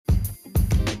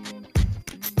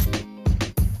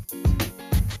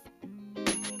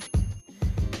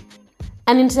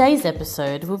And in today's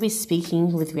episode, we'll be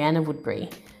speaking with Rhianna Woodbury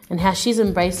and how she's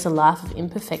embraced a life of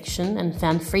imperfection and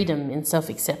found freedom in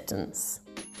self-acceptance.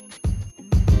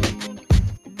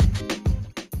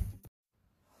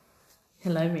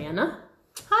 Hello, Rhianna.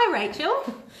 Hi, Rachel.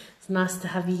 It's nice to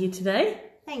have you here today.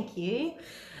 Thank you.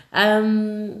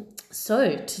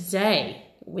 So today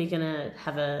we're going to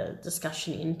have a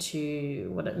discussion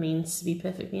into what it means to be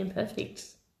perfectly imperfect.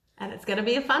 And it's going to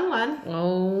be a fun one.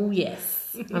 Oh,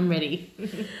 yes. I'm ready.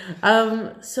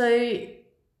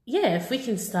 If we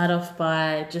can start off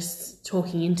by just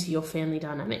talking into your family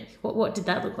dynamic. What did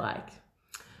that look like?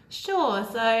 Sure.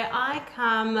 So I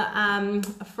come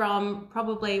from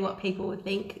probably what people would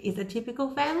think is a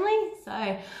typical family.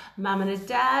 So mum and a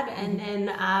dad, and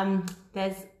then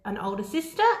there's an older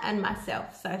sister and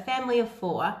myself. So a family of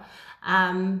four.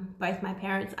 Both my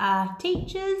parents are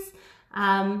teachers.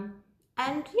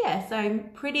 So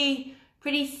pretty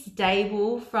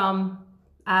stable from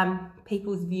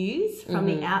people's views from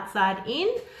the outside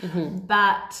in.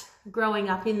 But growing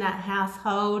up in that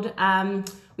household,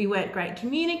 we weren't great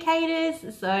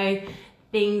communicators, so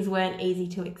things weren't easy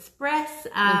to express,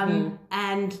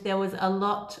 and there was a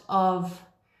lot of,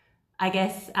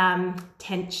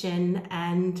 tension,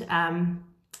 and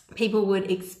people would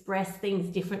express things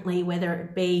differently, whether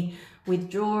it be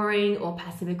withdrawing or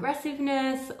passive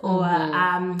aggressiveness or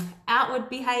outward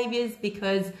behaviours,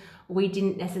 because we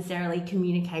didn't necessarily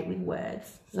communicate with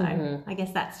words. So I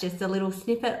guess that's just a little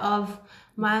snippet of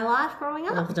my life growing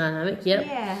up. Of the dynamic, yep.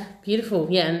 Yeah. Beautiful,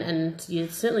 yeah, and you're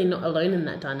certainly not alone in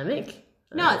that dynamic.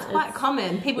 No, it's quite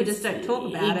common. People just don't talk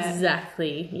about it.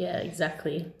 Exactly, yeah,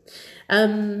 exactly.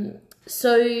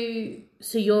 So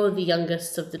you're the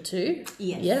youngest of the two?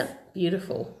 Yes. Yeah,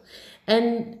 beautiful.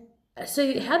 And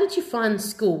so how did you find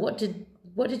school? What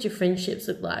did your friendships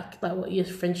look like? Like what your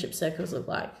friendship circles look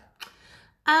like?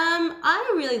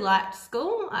 I really liked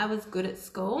school. I was good at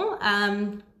school.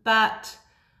 But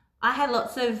I had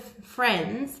lots of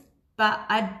friends, but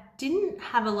I didn't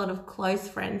have a lot of close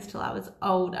friends till I was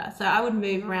older. So I would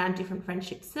move around different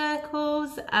friendship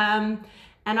circles, and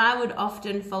I would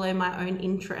often follow my own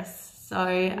interests. So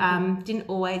didn't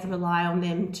always rely on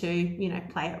them to,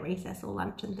 play at recess or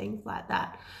lunch and things like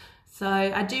that. So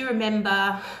I do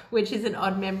remember, which is an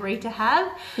odd memory to have,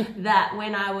 that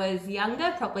when I was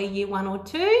younger, probably year 1 or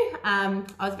 2, I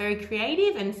was very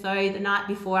creative. And so the night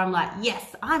before, I'm like,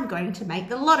 yes, I'm going to make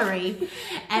the lottery.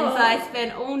 And so I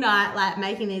spent all night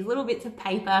making these little bits of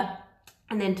paper,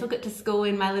 and then took it to school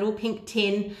in my little pink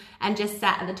tin and just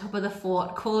sat at the top of the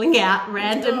fort calling out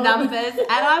random numbers. And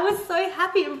I was so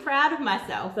happy and proud of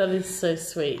myself. That is so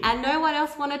sweet. And no one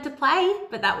else wanted to play,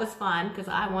 but that was fine because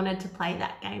I wanted to play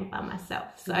that game by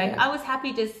myself. So I was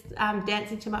happy just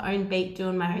dancing to my own beat,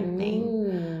 doing my own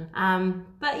thing.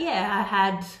 I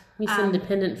had... You're so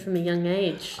independent from a young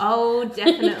age. Oh,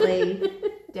 definitely.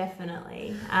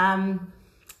 Definitely. I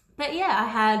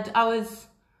was...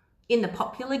 in the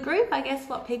popular group, I guess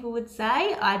what people would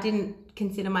say. I didn't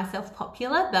consider myself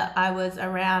popular, but I was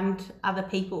around other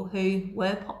people who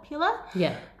were popular.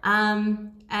 Yeah.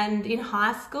 And in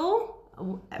high school,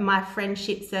 my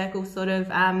friendship circle sort of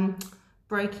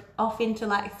broke off into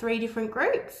 3 different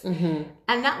groups.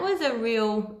 And that was a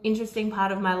real interesting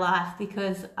part of my life,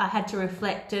 because I had to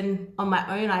reflect on my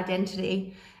own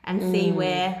identity and see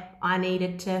where I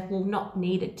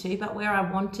where I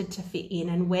wanted to fit in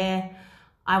and where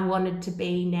I wanted to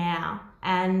be now.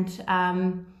 And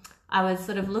I was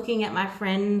sort of looking at my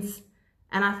friends,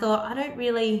 and I thought, I don't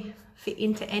really fit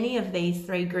into any of these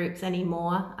 3 groups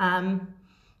anymore. And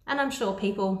I'm sure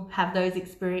people have those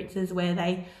experiences where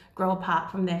they grow apart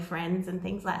from their friends and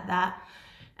things like that.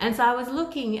 And so I was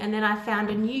looking, and then I found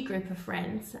a new group of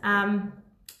friends.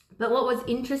 But what was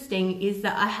interesting is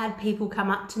that I had people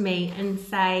come up to me and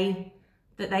say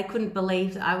that they couldn't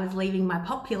believe that I was leaving my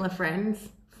popular friends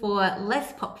for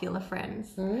less popular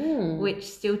friends, which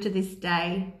still to this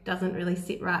day doesn't really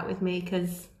sit right with me,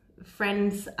 because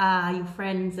friends are your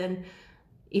friends, and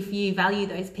if you value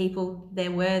those people,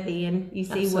 they're worthy, and you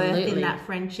see worth in that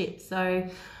friendship. So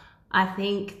I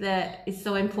think that it's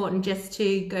so important just to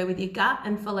go with your gut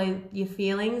and follow your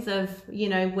feelings of,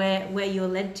 where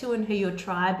you're led to and who your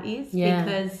tribe is,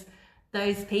 because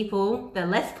those people, the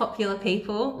less popular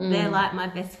people, they're like my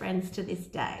best friends to this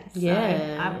day. So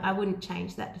I wouldn't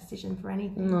change that decision for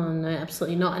anything. No,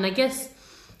 absolutely not. And I guess,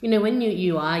 when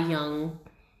you are young,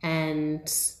 and,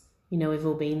 we've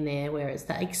all been there, where it's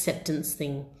that acceptance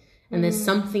thing. And there's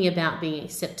something about being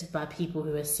accepted by people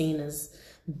who are seen as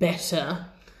better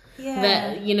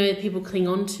that, people cling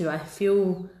on to. I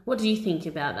feel, what do you think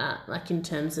about that? In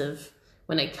terms of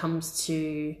when it comes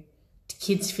to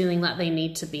kids feeling like they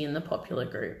need to be in the popular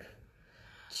group?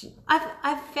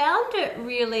 I've found it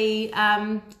really,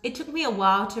 it took me a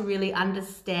while to really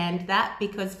understand that,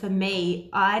 because for me,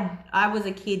 I was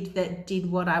a kid that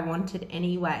did what I wanted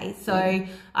anyway. So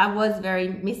I was very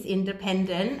Miss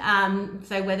Independent.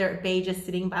 So whether it be just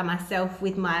sitting by myself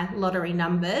with my lottery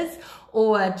numbers,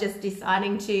 or just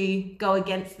deciding to go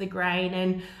against the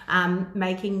grain and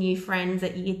making new friends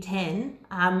at year 10,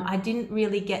 I didn't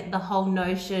really get the whole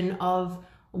notion of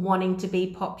wanting to be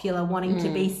popular, wanting to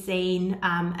be seen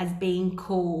as being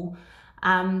cool.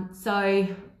 So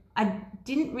I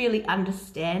didn't really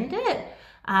understand it.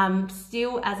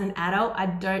 Still, as an adult, I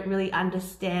don't really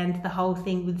understand the whole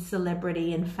thing with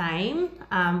celebrity and fame.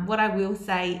 What I will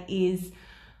say is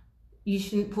you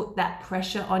shouldn't put that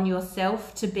pressure on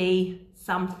yourself to be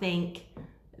something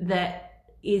that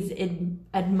is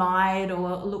admired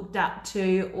or looked up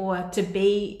to, or to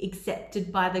be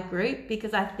accepted by the group,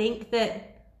 because I think that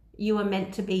you are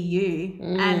meant to be you,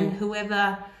 and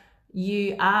whoever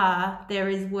you are, there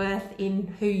is worth in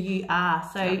who you are.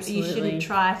 So you shouldn't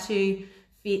try to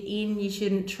fit in. You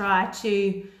shouldn't try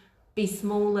to be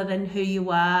smaller than who you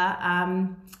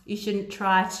are. You shouldn't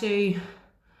try to,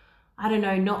 I don't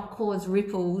know, not cause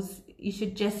ripples. You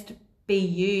should just be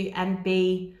you and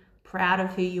be proud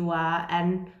of who you are.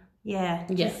 And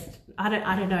just I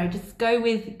don't know, just go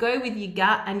with your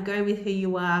gut and go with who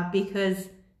you are,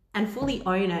 and fully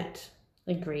own it.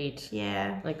 Agreed.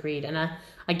 Yeah. Agreed. And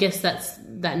I guess that's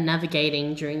that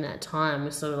navigating during that time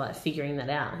was sort of like figuring that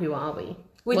out. Who are we?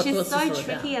 Which is so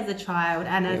tricky as a child,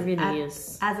 and as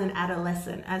an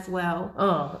adolescent as well.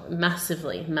 Oh,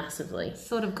 massively.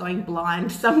 Sort of going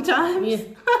blind sometimes. Yeah,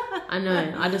 I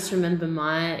know. I just remember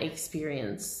my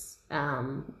experience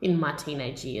in my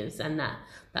teenage years, and that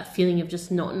feeling of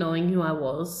just not knowing who I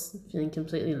was, feeling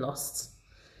completely lost.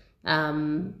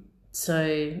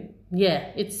 So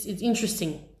yeah, it's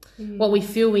interesting what we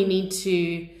feel we need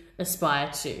to aspire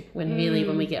to, when really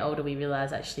when we get older we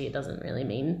realize actually it doesn't really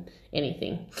mean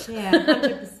anything. Yeah,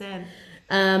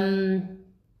 100%.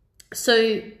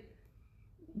 So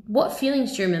what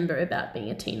feelings do you remember about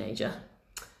being a teenager?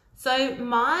 So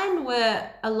mine were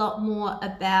a lot more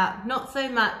about not so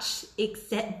much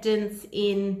acceptance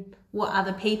in what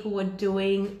other people were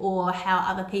doing or how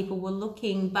other people were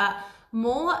looking, but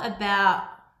more about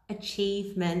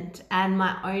achievement and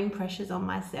my own pressures on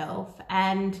myself.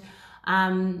 And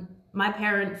my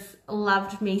parents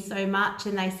loved me so much,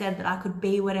 and they said that I could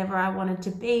be whatever I wanted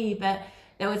to be, but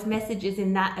there was messages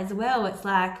in that as well. It's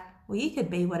like, well, you could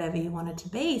be whatever you wanted to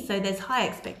be, so there's high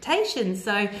expectations.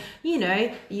 So, you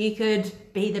know, you could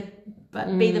be the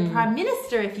prime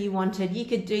minister if you wanted, you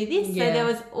could do this. So there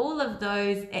was all of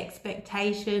those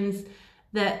expectations,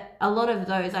 that a lot of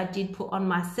those I did put on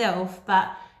myself,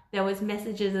 but there was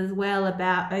messages as well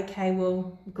about, okay,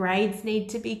 well, grades need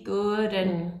to be good,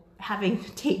 and having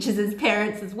teachers as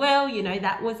parents as well, you know,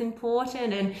 that was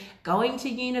important, and going to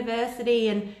university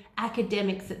and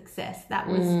academic success. That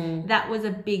was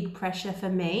a big pressure for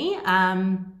me.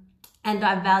 And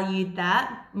I valued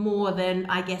that more than,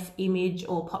 I guess, image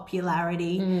or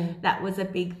popularity. That was a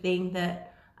big thing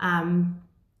that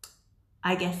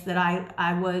I guess that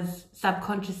I was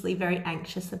subconsciously very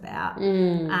anxious about,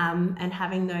 and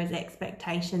having those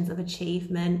expectations of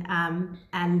achievement,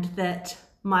 and that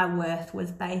my worth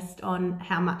was based on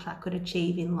how much I could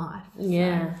achieve in life.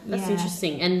 Yeah, so, that's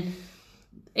interesting. And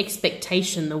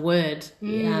expectation, the word,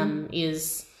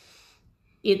 is,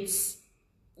 it's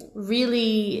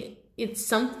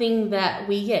something that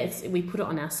we put it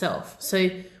on ourselves.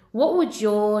 So what would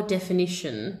your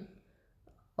definition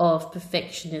of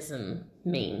perfectionism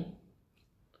mean?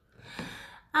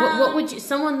 What would you,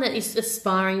 someone that is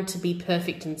aspiring to be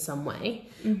perfect in some way,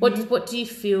 what do you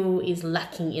feel is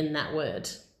lacking in that word?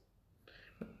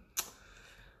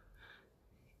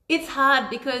 It's hard,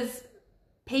 because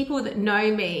people that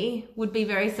know me would be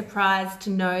very surprised to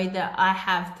know that I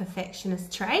have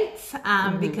perfectionist traits,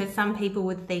 because some people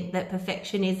would think that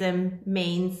perfectionism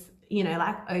means, you know,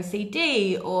 like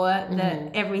OCD, or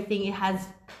that everything has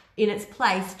in its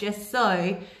place just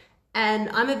so. And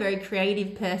I'm a very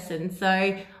creative person,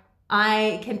 so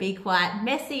I can be quite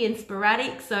messy and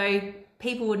sporadic, so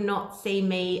people would not see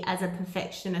me as a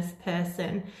perfectionist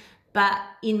person. But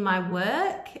in my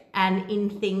work and in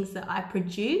things that I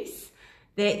produce,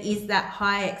 there is that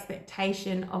high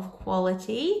expectation of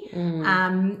quality,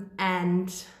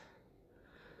 and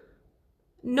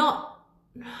not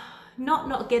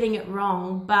getting it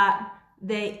wrong, but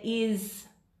there is,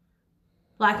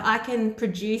 like, I can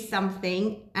produce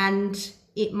something and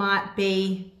it might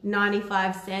be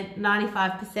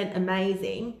 95%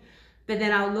 amazing, but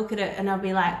then I'll look at it and I'll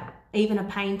be like, even a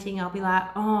painting, I'll be like,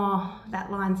 oh,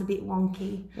 that line's a bit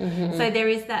wonky. So there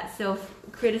is that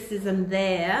self-criticism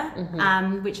there,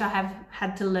 which I have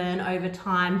had to learn over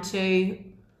time to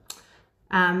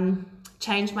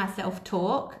change my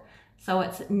self-talk so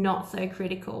it's not so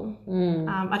critical.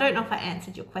 I don't know if I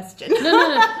answered your question.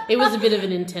 No. It was a bit of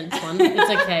an intense one.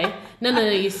 It's okay. No,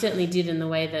 you certainly did in the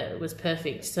way that it was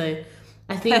perfect. So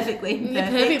I think... Perfectly.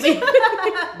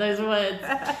 Those words.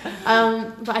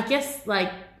 But I guess,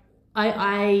 like,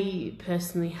 I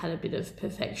personally had a bit of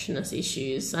perfectionist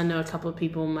issues. I know a couple of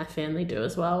people in my family do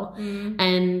as well.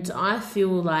 And I feel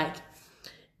like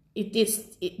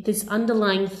this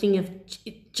underlying thing of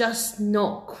it just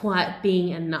not quite being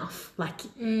enough. Like,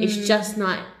 it's just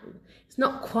not, it's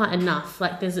not quite enough.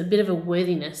 Like, there's a bit of a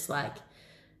worthiness, like,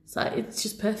 so it's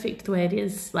just perfect the way it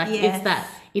is. Like,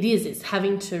 it's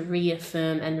having to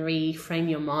reaffirm and reframe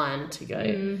your mind to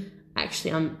go,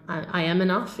 actually, I am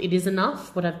enough. It is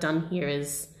enough. What I've done here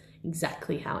is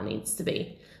exactly how it needs to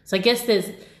be. So I guess there's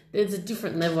a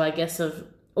different level, I guess, of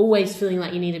always feeling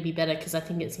like you need to be better, because I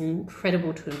think it's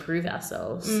incredible to improve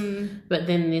ourselves. But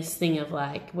then this thing of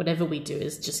like, whatever we do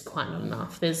is just quite not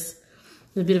enough. There's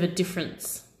a bit of a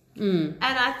difference. And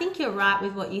I think you're right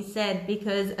with what you said,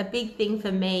 because a big thing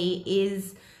for me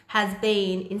has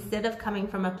been, instead of coming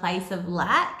from a place of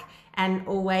lack and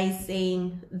always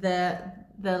seeing the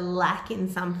lack in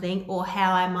something or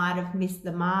how I might have missed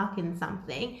the mark in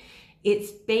something,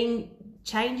 it's been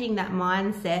changing that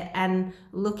mindset and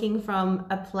looking from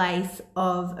a place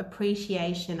of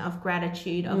appreciation, of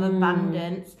gratitude, of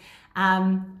abundance,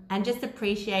 and just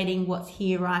appreciating what's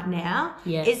here right now.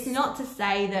 Yes. It's not to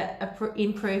say that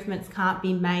improvements can't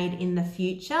be made in the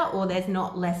future, or there's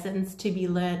not lessons to be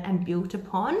learned and built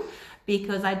upon,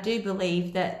 because I do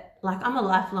believe that, like, I'm a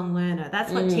lifelong learner.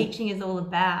 That's what teaching is all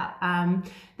about.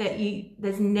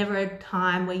 There's never a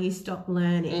time where you stop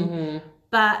learning,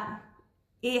 but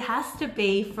it has to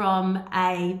be from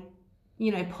a,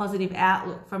 positive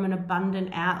outlook, from an abundant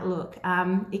outlook.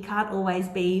 It can't always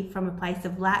be from a place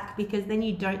of lack, because then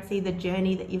you don't see the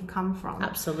journey that you've come from.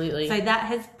 Absolutely. So that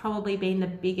has probably been the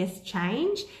biggest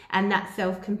change, and that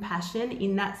self-compassion,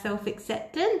 in that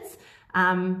self-acceptance,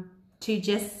 to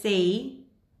just see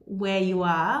where you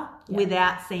are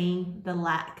without seeing the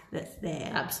lack that's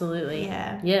there. Absolutely.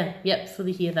 Yeah. Yep,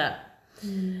 fully hear that.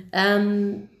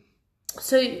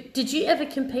 So did you ever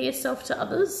compare yourself to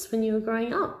others when you were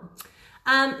growing up?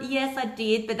 Yes, I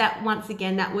did, but that, once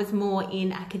again, that was more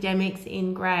in academics,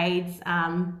 in grades,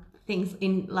 things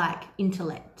in like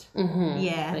intellect.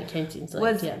 Yeah. When it came to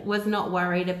intellect, was not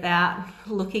worried about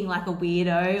looking like a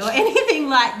weirdo or anything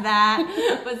like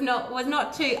that. was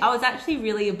not too. I was actually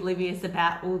really oblivious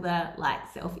about all the like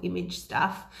self-image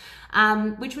stuff,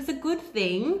 which was a good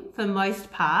thing for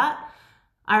most part.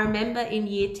 I remember in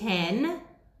year 10,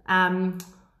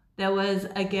 there was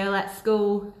a girl at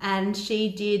school, and she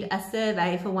did a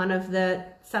survey for one of the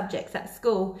subjects at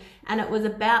school, and it was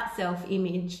about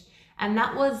self-image. And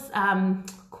that was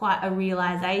quite a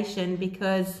realization,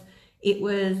 because it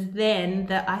was then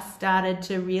that I started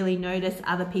to really notice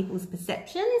other people's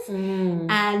perceptions.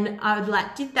 And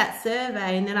I did that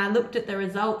survey, and then I looked at the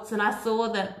results, and I saw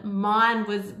that mine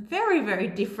was very, very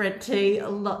different to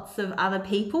lots of other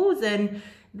people's, and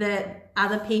that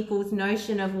other people's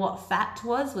notion of what fat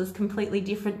was completely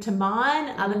different to mine.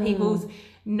 Other people's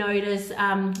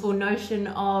notion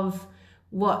of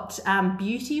what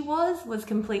beauty was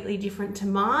completely different to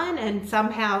mine, and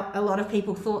somehow a lot of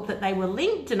people thought that they were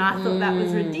linked, and I thought that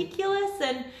was ridiculous.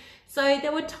 And so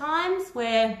there were times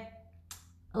where,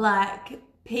 like,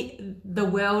 the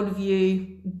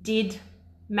worldview did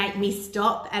make me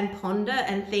stop and ponder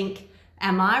and think,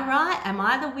 am I right? Am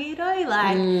I the weirdo?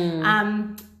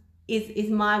 Like, is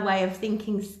my way of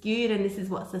thinking skewed, and this is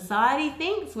what society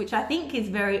thinks, which I think is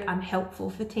very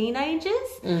unhelpful for teenagers.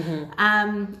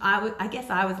 I guess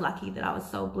I was lucky that I was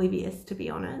so oblivious, to be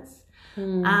honest.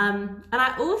 And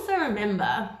I also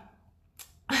remember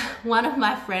one of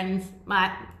my friends,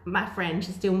 my friend,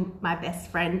 she's still my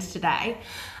best friend today,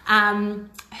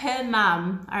 her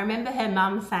mum, I remember her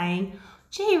mum saying,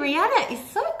 gee, Rhianna is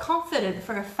so confident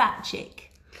for a fat chick.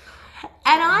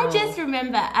 And I just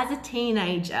remember as a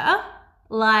teenager,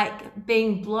 like,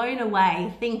 being blown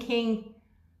away, thinking,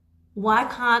 why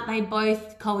can't they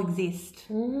both coexist?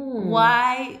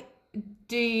 Why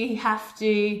do you have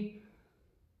to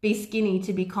be skinny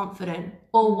to be confident?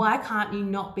 Or why can't you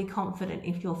not be confident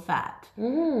if you're fat?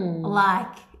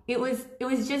 Like, it was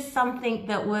just something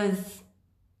that was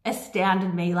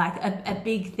astounded me, like a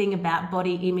big thing about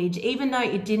body image, even though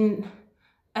it didn't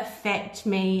affect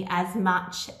me as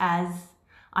much as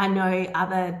I know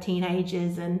other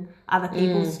teenagers and other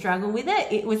people struggle with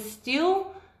it, it was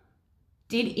still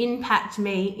did impact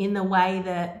me in the way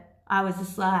that I was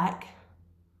just like,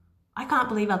 I can't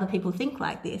believe other people think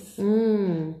like this.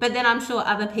 But then I'm sure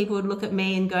other people would look at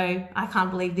me and go, I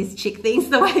can't believe this chick thinks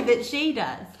the way that she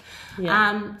does.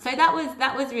 Yeah. So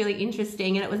that was really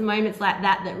interesting, and it was moments like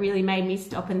that that really made me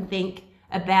stop and think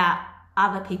about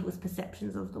other people's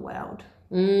perceptions of the world.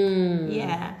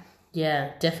 Yeah.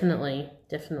 Yeah, definitely.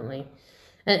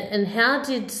 And how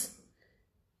did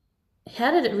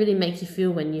it really make you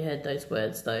feel when you heard those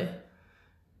words, though?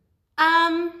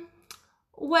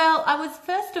 Well,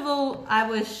 first of all, I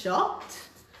was shocked.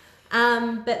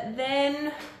 But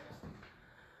then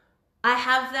I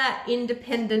have that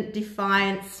independent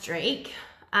defiance streak,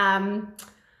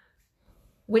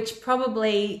 which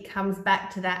probably comes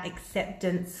back to that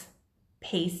acceptance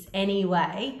piece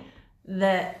anyway,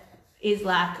 that is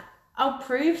like, I'll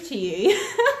prove to you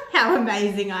how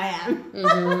amazing I am.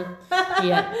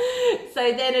 Yeah.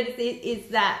 So then it's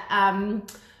that,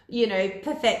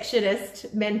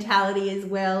 perfectionist mentality as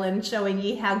well, and showing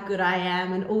you how good I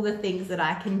am and all the things that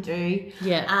I can do.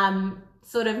 Yeah.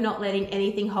 Sort of not letting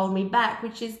anything hold me back,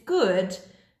 which is good.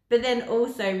 But then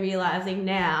also realizing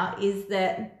now is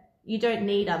that you don't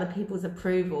need other people's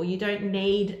approval. You don't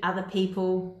need other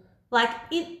people. Like,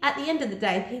 at the end of the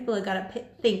day, people are going to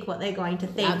think what they're going to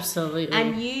think. Absolutely.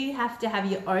 And you have to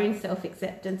have your own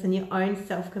self-acceptance and your own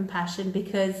self-compassion,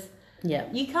 because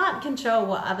you can't control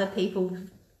what other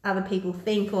people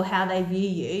think or how they view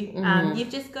you. You've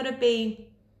just got to be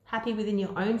happy within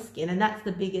your own skin, and that's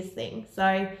the biggest thing.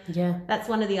 So that's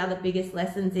one of the other biggest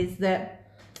lessons, is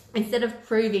that instead of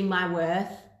proving my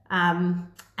worth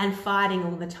and fighting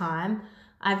all the time,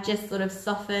 I've just sort of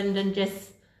softened and just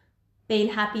been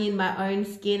happy in my own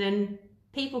skin, and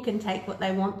people can take what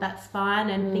they want, that's fine,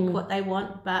 and think what they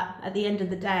want, but at the end of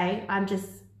the day, I'm just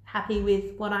happy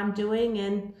with what I'm doing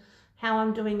and how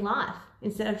I'm doing life,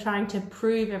 instead of trying to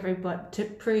prove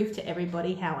to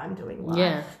everybody how I'm doing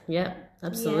life. Yeah,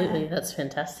 absolutely. That's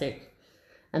fantastic.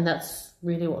 And that's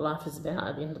really what life is about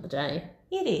at the end of the day.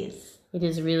 It is. It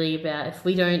is really about, if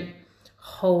we don't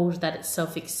hold that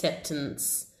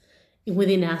self-acceptance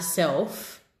within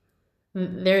ourselves,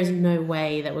 there is no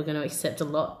way that we're going to accept a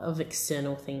lot of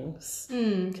external things,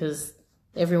 because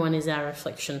everyone is our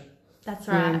reflection. That's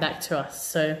right. Moving back to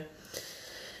us.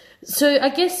 So I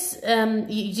guess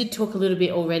you did talk a little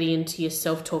bit already into your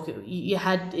self-talk.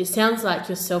 It sounds like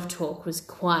your self-talk was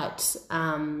quite,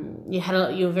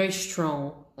 you were very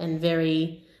strong and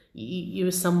very, you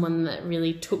were someone that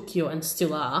really took and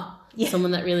still are,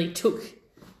 someone that really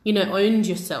owned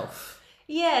yourself.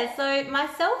 Yeah, so my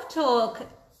self-talk,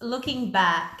 looking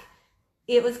back,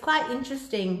 it was quite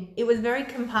interesting. It was very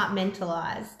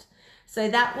compartmentalized. So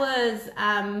that was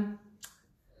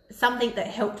something that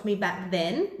helped me back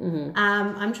then.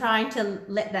 I'm trying to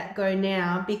let that go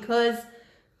now, because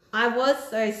I was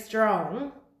so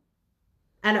strong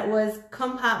and it was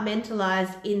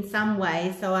compartmentalized in some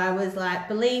way. So I was like,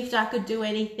 believed I could do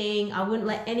anything. I wouldn't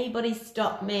let anybody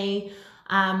stop me.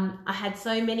 I had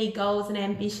so many goals and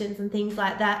ambitions and things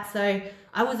like that. So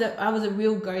I was a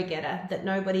real go-getter that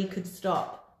nobody could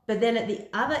stop. But then at the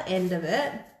other end of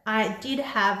it, I did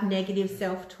have negative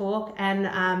self-talk, and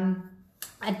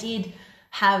I did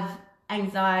have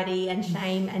anxiety and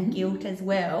shame and guilt as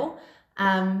well.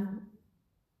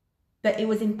 But it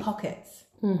was in pockets.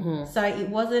 So it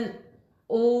wasn't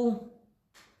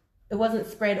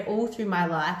spread all through my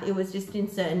life. It was just in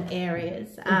certain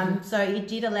areas. So it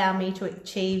did allow me to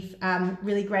achieve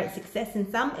really great success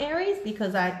in some areas,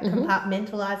 because I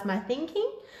compartmentalized my thinking.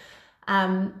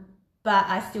 But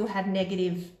I still had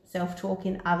negative self-talk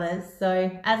in others. So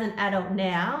as an adult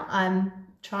now, I'm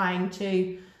trying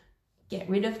to get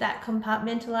rid of that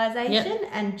compartmentalization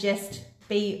and just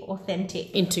be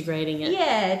authentic. Integrating it.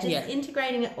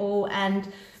 Integrating it all and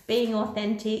being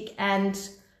authentic and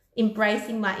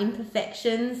embracing my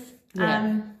imperfections.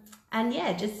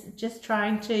 Just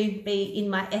trying to be in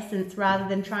my essence, rather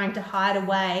than trying to hide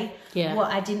away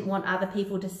what I didn't want other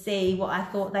people to see, what I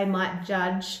thought they might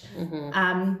judge,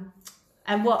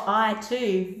 and what I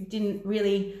too didn't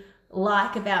really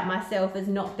like about myself as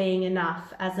not being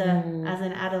enough as an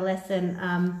adolescent,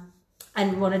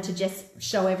 and wanted to just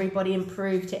show everybody and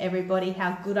prove to everybody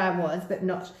how good I was, but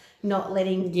not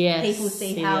letting people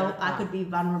see how I could be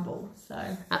vulnerable.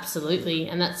 So absolutely.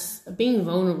 And that's, being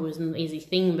vulnerable isn't an easy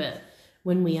thing, but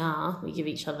when we give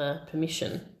each other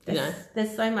permission.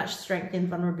 There's so much strength in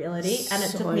vulnerability, and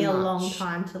it took me a long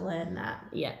time to learn that.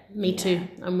 Yeah, me too.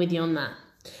 I'm with you on that.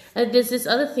 There's this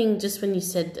other thing, just when you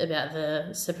said about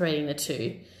the separating the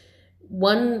two,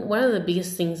 one of the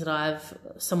biggest things that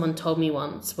someone told me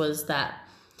once was that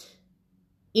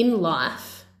in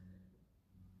life,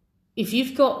 if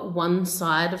you've got one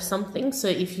side of something, so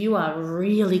if you are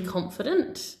really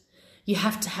confident, you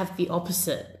have to have the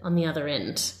opposite on the other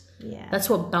end. Yeah. That's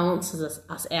what balances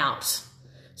us out.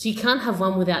 So you can't have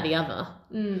one without the other.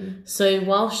 So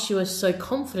whilst you were so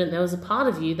confident, there was a part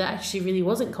of you that actually really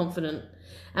wasn't confident.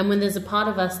 And when there's a part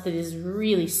of us that is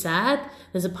really sad,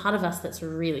 there's a part of us that's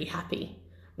really happy.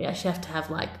 We actually have to have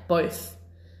like both.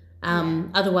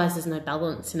 Otherwise, there's no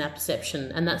balance in our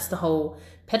perception. And that's the whole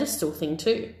pedestal thing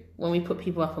too. When we put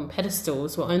people up on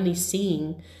pedestals, we're only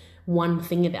seeing one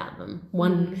thing about them.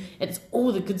 It's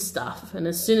all the good stuff. And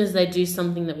as soon as they do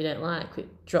something that we don't like,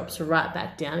 it drops right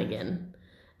back down again.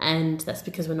 And that's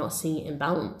because we're not seeing it in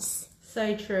balance.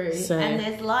 So true. And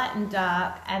there's light and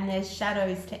dark, and there's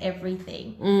shadows to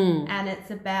everything. And it's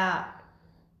about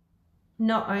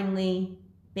not only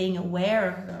being aware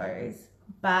of those,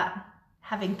 but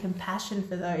having compassion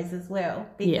for those as well.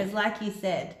 Because like you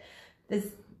said, there's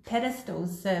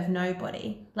pedestals serve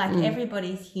nobody. Like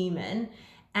everybody's human,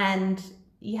 and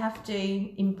you have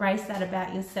to embrace that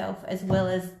about yourself as well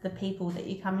as the people that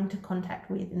you come into contact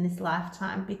with in this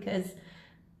lifetime, because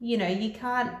you know, you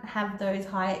can't have those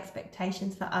high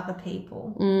expectations for other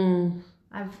people.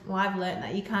 I've learned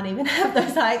that you can't even have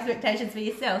those high expectations for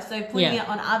yourself. So putting it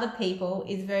on other people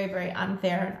is very, very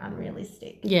unfair and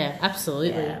unrealistic. Yeah,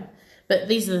 absolutely. Yeah. But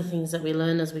these are the things that we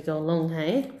learn as we go along,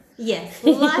 hey? Yes.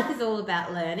 Well, life is all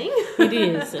about learning. It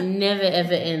is. It never,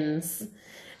 ever ends.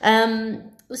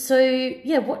 So,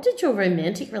 yeah, what did your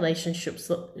romantic relationships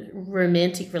look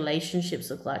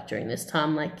like during this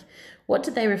time? Like, what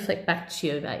did they reflect back to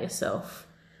you about yourself?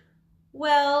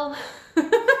 Well,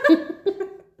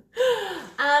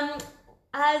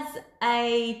 as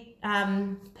a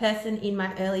person in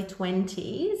my early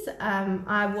 20s,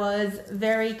 I was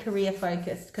very career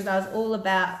focused because I was all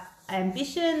about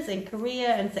ambitions and career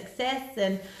and success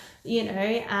and, you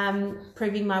know,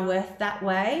 proving my worth that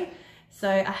way. So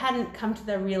I hadn't come to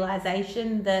the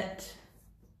realization that,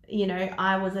 you know,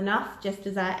 I was enough just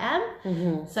as I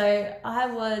am. So I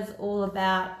was all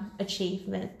about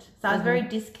achievement. So I was very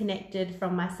disconnected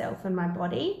from myself and my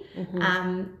body.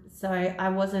 So I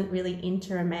wasn't really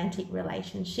into romantic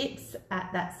relationships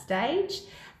at that stage.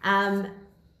 And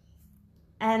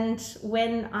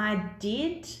when I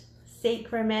did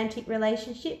seek romantic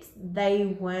relationships,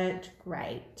 they weren't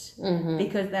great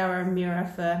because they were a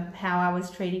mirror for how I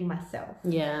was treating myself.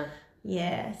 So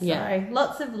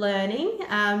lots of learning.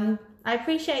 I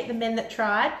appreciate the men that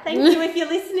tried. Thank you if you're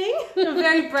listening. I'm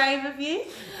very brave of you.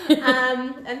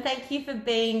 And thank you for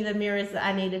being the mirrors that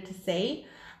I needed to see.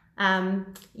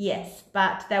 Yes,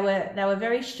 but they were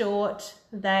very short.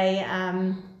 They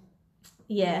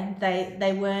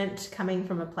they weren't coming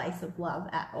from a place of love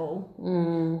at all.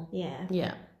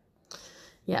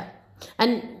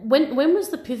 And when was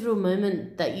the pivotal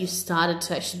moment that you started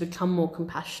to actually become more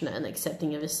compassionate and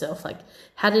accepting of yourself? Like,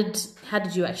 how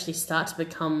did you actually start to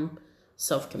become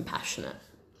self-compassionate?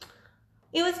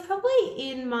 It was probably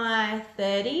in my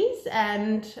 30s,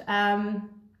 and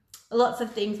lots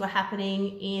of things were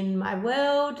happening in my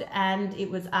world, and it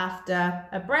was after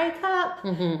a breakup,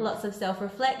 lots of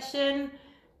self-reflection.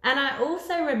 And I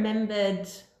also remembered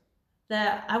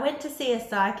that I went to see a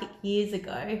psychic years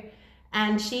ago,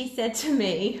 and she said to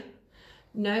me,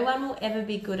 no one will ever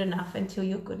be good enough until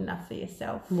you're good enough for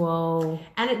yourself. Whoa.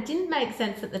 And it didn't make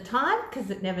sense at the time because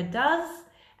it never does.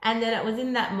 And then it was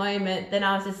in that moment, then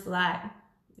I was just like,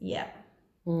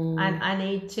 I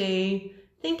need to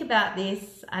think about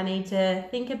this. I need to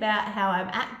think about how I'm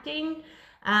acting.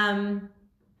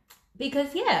 Because,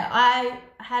 I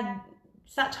had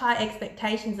such high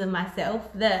expectations of myself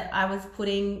that I was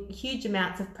putting huge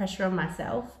amounts of pressure on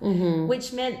myself,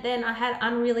 which meant then I had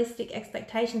unrealistic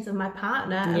expectations of my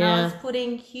partner, and I was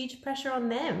putting huge pressure on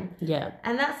them.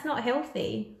 And that's not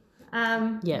healthy.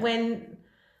 When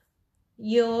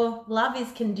your love is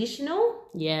conditional,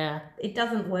 it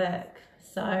doesn't work.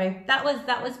 So that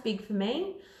was big for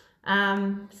me.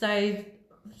 So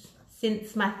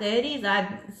since my 30s,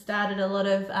 I started a lot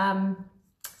of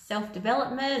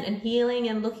self-development and healing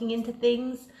and looking into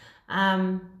things.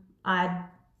 I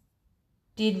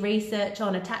did research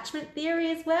on attachment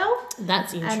theory as well.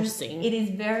 That's interesting. And it is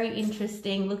very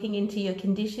interesting looking into your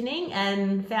conditioning,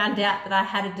 and found out that I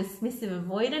had a dismissive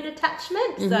avoidant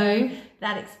attachment. So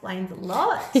that explains a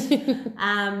lot.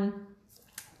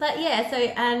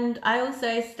 And I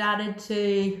also started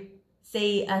to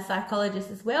see a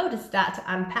psychologist as well to start to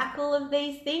unpack all of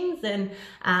these things and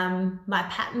my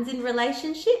patterns in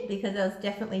relationship, because there was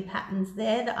definitely patterns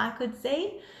there that I could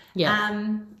see. Yeah.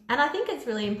 And I think it's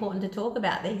really important to talk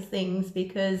about these things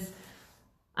because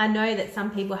I know that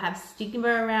some people have stigma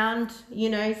around,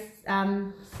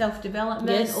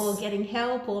 self-development or getting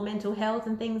help or mental health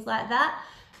and things like that.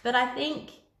 But I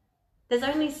think there's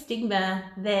only stigma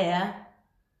there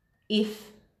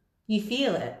if you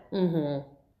feel it. Mm-hmm.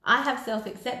 I have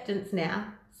self-acceptance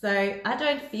now, so I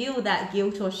don't feel that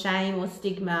guilt or shame or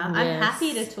stigma. Yes. I'm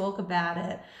happy to talk about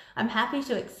it. I'm happy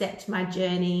to accept my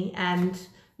journey and,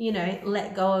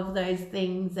 let go of those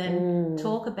things and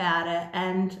talk about it.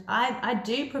 And I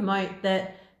do promote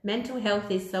that mental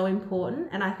health is so important,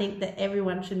 and I think that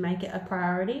everyone should make it a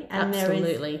priority. And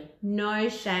Absolutely. there is no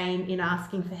shame in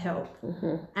asking for help.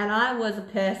 Mm-hmm. And I was a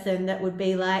person that would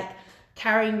be like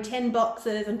carrying 10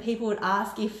 boxes, and people would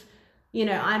ask if,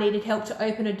 I needed help to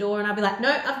open a door, and I'd be like, no,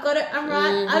 I've got it. I'm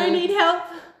right. I don't need help.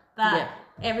 But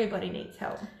everybody needs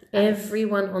help.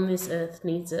 Everyone on this earth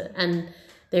needs it. And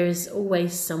there is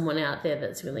always someone out there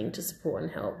that's willing to support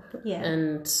and help. Yeah.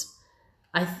 And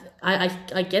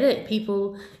I get it.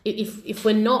 People, if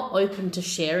we're not open to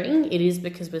sharing, it is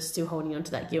because we're still holding on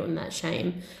to that guilt and that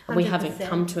shame. And 100%. We haven't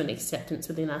come to an acceptance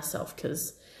within ourselves.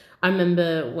 Because I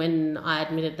remember when I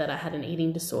admitted that I had an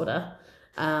eating disorder,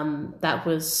 that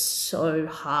was so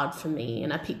hard for me.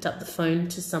 And I picked up the phone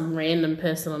to some random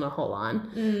person on a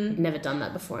hotline. I'd never done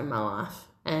that before in my life.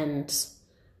 And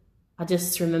I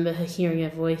just remember her hearing her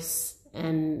voice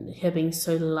and her being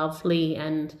so lovely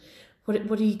and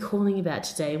what are you calling about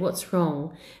today? What's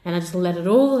wrong? And I just let it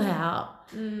all out.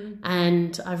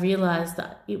 And I realised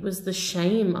that it was the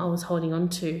shame I was holding on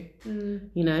to,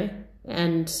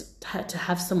 and to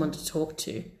have someone to talk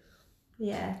to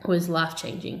was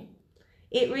life-changing.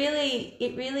 It really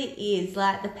is.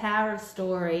 Like, the power of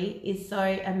story is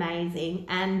so amazing.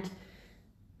 And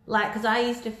because I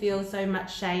used to feel so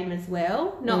much shame as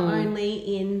well, not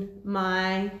only in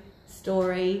my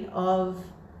story of,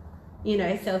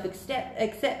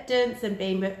 self-acceptance and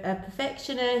being a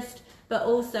perfectionist, but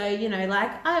also,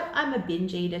 I'm a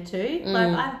binge eater too. Like,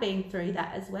 I've been through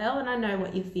that as well, and I know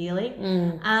what you're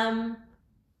feeling.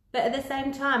 But at the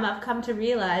same time, I've come to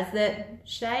realise that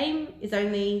shame is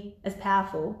only as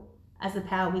powerful as the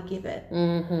power we give it.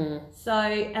 So,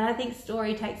 and I think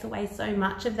story takes away so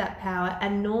much of that power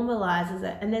and normalises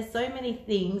it. And there's so many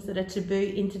things that are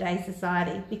taboo in today's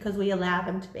society because we allow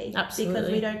them to be. Absolutely.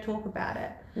 Because we don't talk about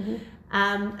it.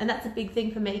 And that's a big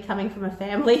thing for me, coming from a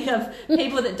family of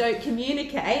people that don't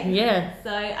communicate.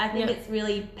 So I think it's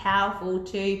really powerful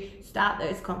to start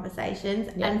those conversations.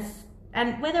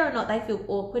 And whether or not they feel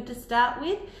awkward to start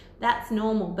with, that's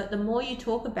normal. But the more you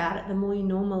talk about it, the more you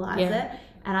normalise it.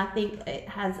 And I think it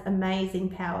has amazing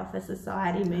power for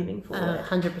society moving forward.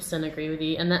 100% agree with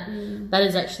you. And that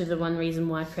is actually the one reason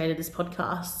why I created this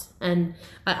podcast. And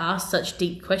I ask such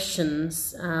deep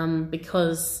questions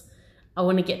because I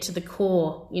want to get to the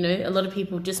core. A lot of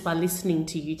people, just by listening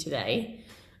to you today,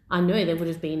 I know there would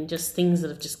have been just things that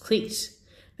have just clicked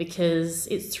because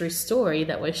it's through story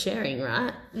that we're sharing,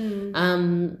 right?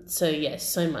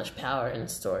 So much power in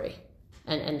story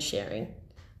and sharing.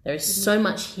 There is so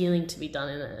much healing to be done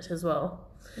in it as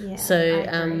well. So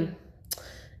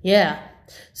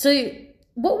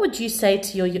what would you say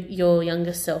to your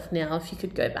younger self now if you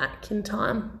could go back in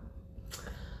time?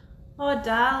 Oh,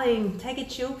 darling, take a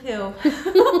chill pill. That's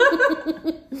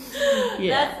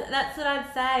what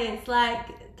I'd say. It's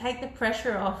like, take the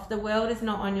pressure off. The world is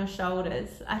not on your shoulders.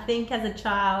 I think as a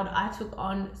child, I took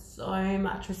on so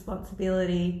much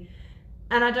responsibility.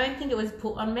 And I don't think it was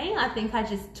put on me. I think I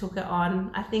just took it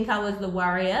on. I think I was the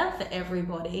worrier for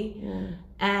everybody.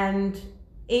 And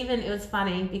even, it was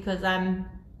funny because I'm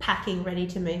packing ready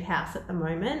to move house at the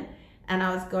moment. And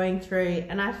I was going through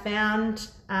and I found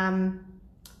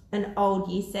an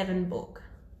old Year 7 book.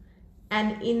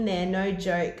 And in there, no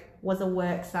joke, was a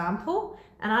work sample.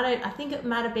 And I think it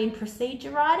might have been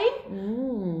procedure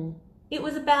writing. It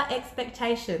was about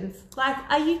expectations. Like,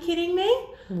 are you kidding me?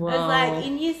 Wow. It was like,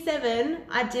 in Year 7,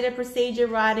 I did a procedure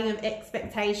writing of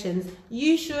expectations.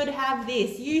 You should have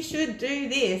this. You should do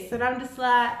this. And I'm just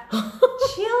like,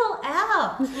 chill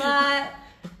out.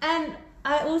 And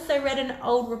I also read an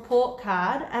old report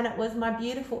card, and it was my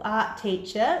beautiful art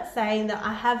teacher saying that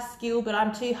I have skill, but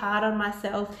I'm too hard on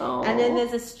myself. Aww. And then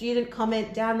there's a student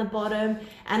comment down the bottom,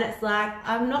 and it's like,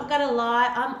 I'm not going to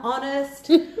lie, I'm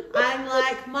honest. I'm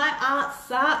like, my art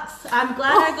sucks. I'm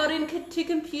glad I got into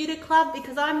computer club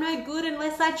because I'm no good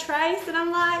unless I trace. And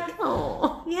I'm like,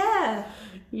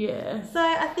 yeah. So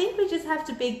I think we just have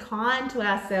to be kind to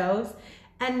ourselves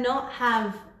and not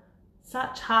have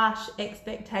such harsh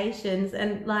expectations.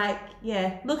 And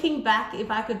looking back, if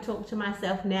I could talk to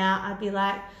myself now, I'd be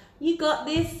like, you got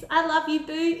this. I love you,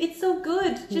 boo. It's all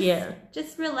good.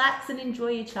 Just relax and enjoy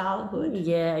your childhood.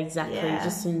 Yeah, exactly.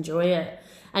 Just enjoy it.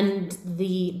 And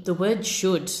the word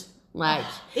should, like...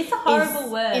 It's a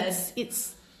horrible word.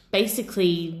 It's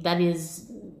basically, that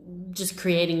is just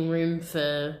creating room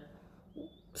for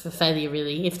failure,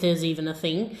 really, if there's even a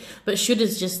thing. But should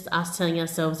is just us telling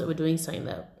ourselves that we're doing something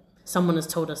that someone has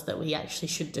told us that we actually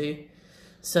should do.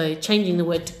 So changing the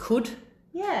word to could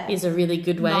is a really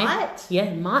good way.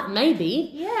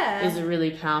 Maybe is a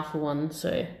really powerful one.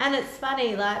 So, and it's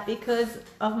funny, like, because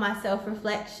of my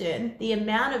self-reflection, the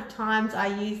amount of times I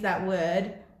use that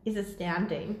word is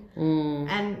astounding.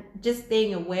 And just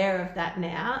being aware of that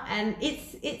now, and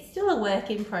it's still a work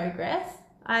in progress.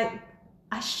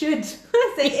 I should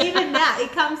see, even now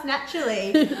it comes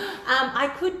naturally.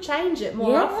 I could change it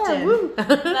more often,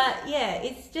 but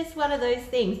it's just one of those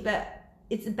things. But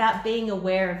it's about being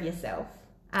aware of yourself,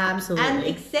 and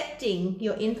accepting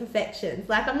your imperfections.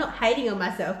 Like, I'm not hating on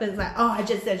myself because it's like, oh, I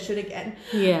just said should again.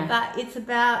 Yeah. But it's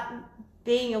about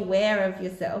being aware of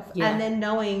yourself and then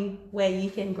knowing where you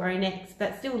can grow next,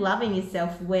 but still loving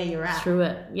yourself where you're at. Through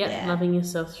it. Yeah. Loving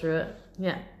yourself through it.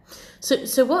 Yeah.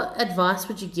 So what advice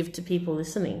would you give to people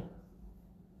listening?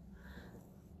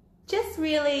 Just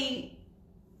really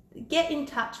get in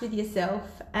touch with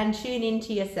yourself and tune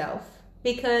into yourself,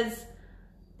 because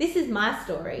this is my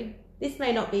story. This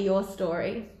may not be your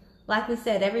story. Like we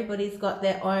said, everybody's got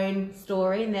their own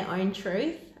story and their own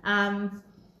truth.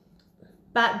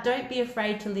 But don't be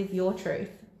afraid to live your truth.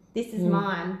 This is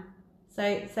mine.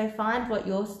 So find what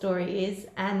your story is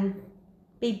and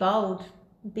be bold,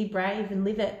 be brave and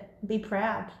live it. Be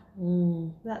proud.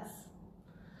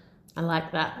 I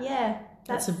like that. Yeah.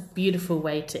 That's a beautiful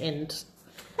way to end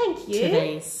Thank you.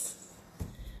 today's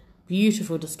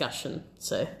beautiful discussion.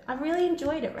 So I really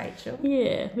enjoyed it, Rachel.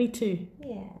 Yeah, me too.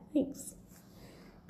 Yeah. Thanks.